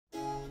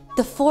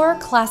The four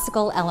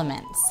classical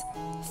elements,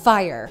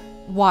 fire,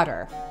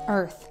 water,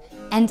 earth,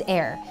 and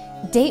air,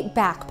 date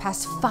back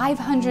past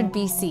 500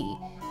 BC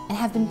and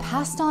have been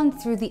passed on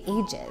through the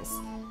ages.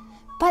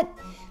 But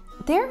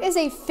there is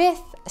a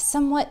fifth,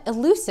 somewhat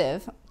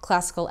elusive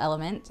classical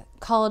element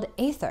called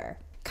Aether.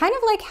 Kind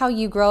of like how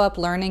you grow up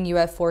learning you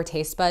have four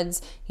taste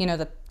buds, you know,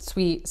 the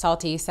sweet,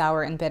 salty,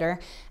 sour, and bitter,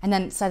 and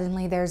then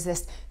suddenly there's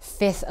this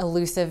fifth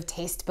elusive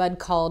taste bud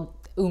called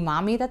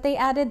umami that they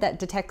added that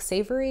detects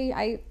savory,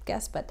 I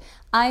guess, but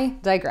I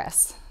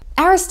digress.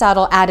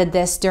 Aristotle added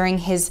this during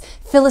his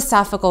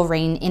philosophical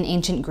reign in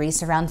ancient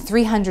Greece around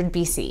 300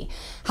 BC.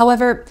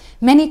 However,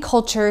 many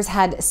cultures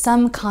had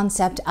some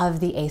concept of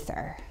the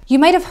Aether. You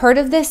might have heard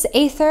of this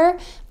Aether,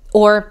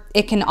 or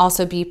it can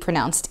also be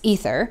pronounced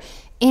ether,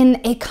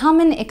 in a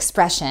common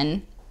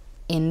expression,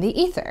 in the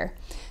ether.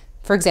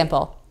 For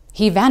example,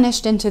 he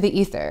vanished into the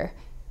ether.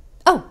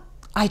 Oh,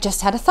 I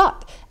just had a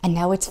thought, and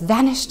now it's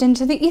vanished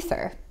into the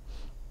ether.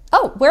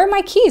 Oh, where are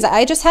my keys?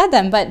 I just had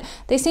them, but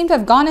they seem to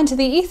have gone into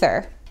the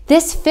ether.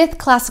 This fifth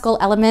classical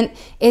element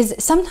is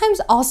sometimes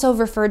also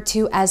referred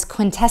to as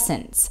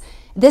quintessence.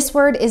 This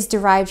word is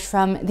derived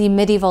from the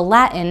medieval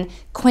Latin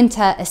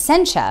quinta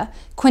essentia,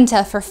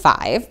 quinta for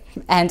five,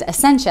 and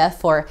essentia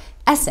for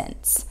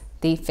essence,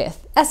 the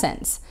fifth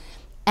essence.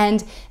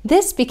 And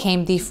this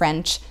became the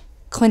French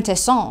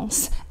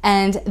quintessence,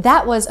 and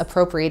that was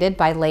appropriated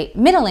by late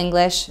Middle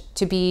English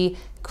to be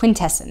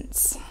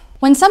quintessence.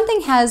 When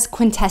something has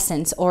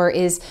quintessence or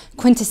is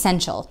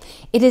quintessential,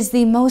 it is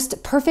the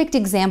most perfect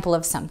example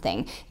of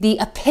something, the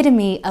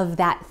epitome of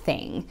that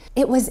thing.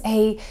 It was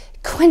a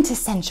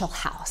quintessential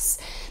house,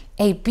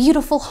 a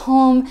beautiful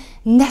home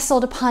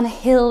nestled upon a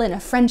hill in a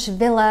French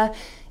villa,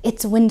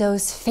 its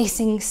windows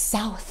facing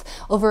south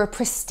over a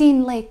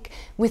pristine lake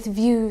with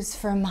views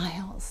for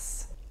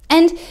miles.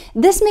 And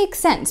this makes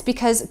sense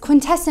because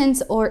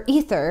quintessence or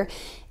ether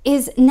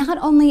is not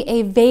only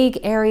a vague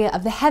area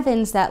of the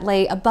heavens that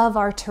lay above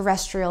our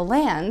terrestrial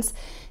lands,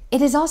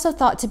 it is also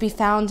thought to be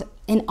found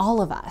in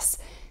all of us.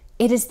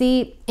 It is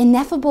the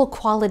ineffable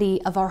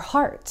quality of our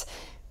heart.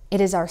 It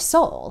is our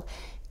soul.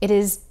 It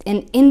is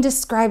an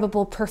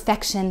indescribable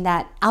perfection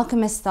that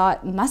alchemists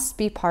thought must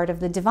be part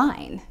of the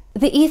divine.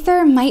 The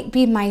ether might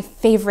be my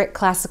favorite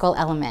classical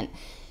element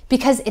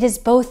because it is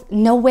both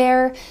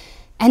nowhere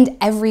and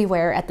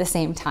everywhere at the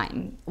same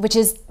time, which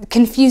is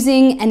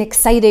confusing and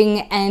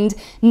exciting, and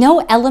no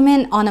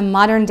element on a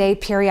modern day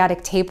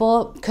periodic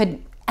table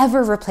could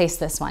ever replace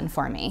this one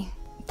for me.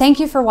 Thank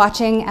you for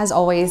watching as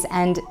always,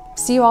 and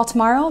see you all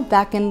tomorrow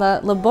back in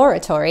the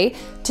laboratory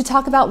to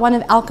talk about one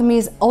of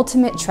alchemy's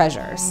ultimate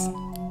treasures,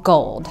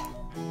 gold.